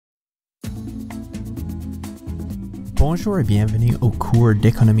Bonjour et bienvenue au cours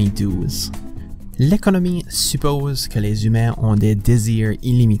d'Économie 12. L'économie suppose que les humains ont des désirs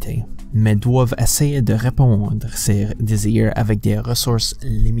illimités, mais doivent essayer de répondre à ces désirs avec des ressources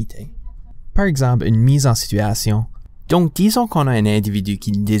limitées. Par exemple, une mise en situation. Donc, disons qu'on a un individu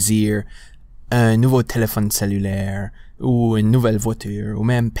qui désire un nouveau téléphone cellulaire, ou une nouvelle voiture, ou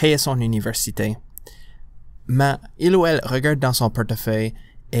même payer son université. Mais il ou elle regarde dans son portefeuille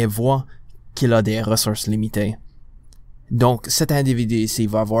et voit qu'il a des ressources limitées. Donc, cet individu ici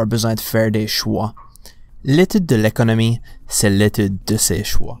va avoir besoin de faire des choix. L'étude de l'économie, c'est l'étude de ces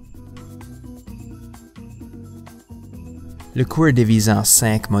choix. Le cours est divisé en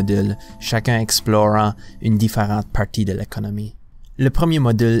 5 modules, chacun explorant une différente partie de l'économie. Le premier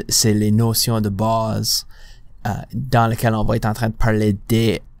module, c'est les notions de base, dans lequel on va être en train de parler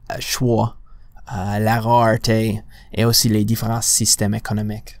des choix, la rareté et aussi les différents systèmes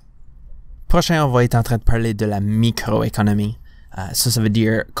économiques. Prochain, on va être en train de parler de la microéconomie. Ça veut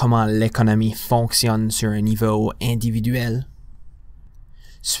dire comment l'économie fonctionne sur un niveau individuel.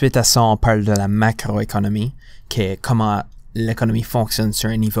 Suite à ça, on parle de la macroéconomie, qui est comment l'économie fonctionne sur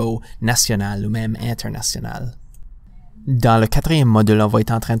un niveau national ou même international. Dans le quatrième module, on va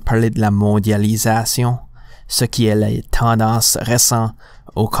être en train de parler de la mondialisation, ce qui est les tendances récentes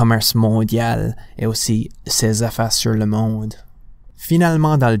au commerce mondial et aussi ses effets sur le monde.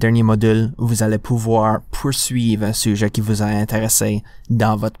 Finalement, dans le dernier module, vous allez pouvoir poursuivre un sujet qui vous a intéressé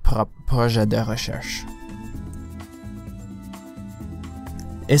dans votre propre projet de recherche.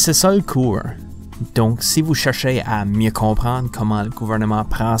 Et c'est ça le cours. Donc, si vous cherchez à mieux comprendre comment le gouvernement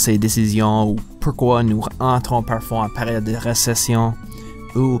prend ses décisions ou pourquoi nous entrons parfois en période de récession,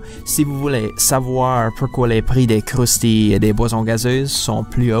 ou si vous voulez savoir pourquoi les prix des croustilles et des boissons gazeuses sont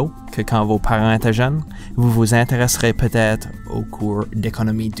plus hauts que quand vos parents étaient jeunes, vous vous intéresserez peut-être au cours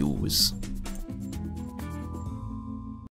d'Économie 12.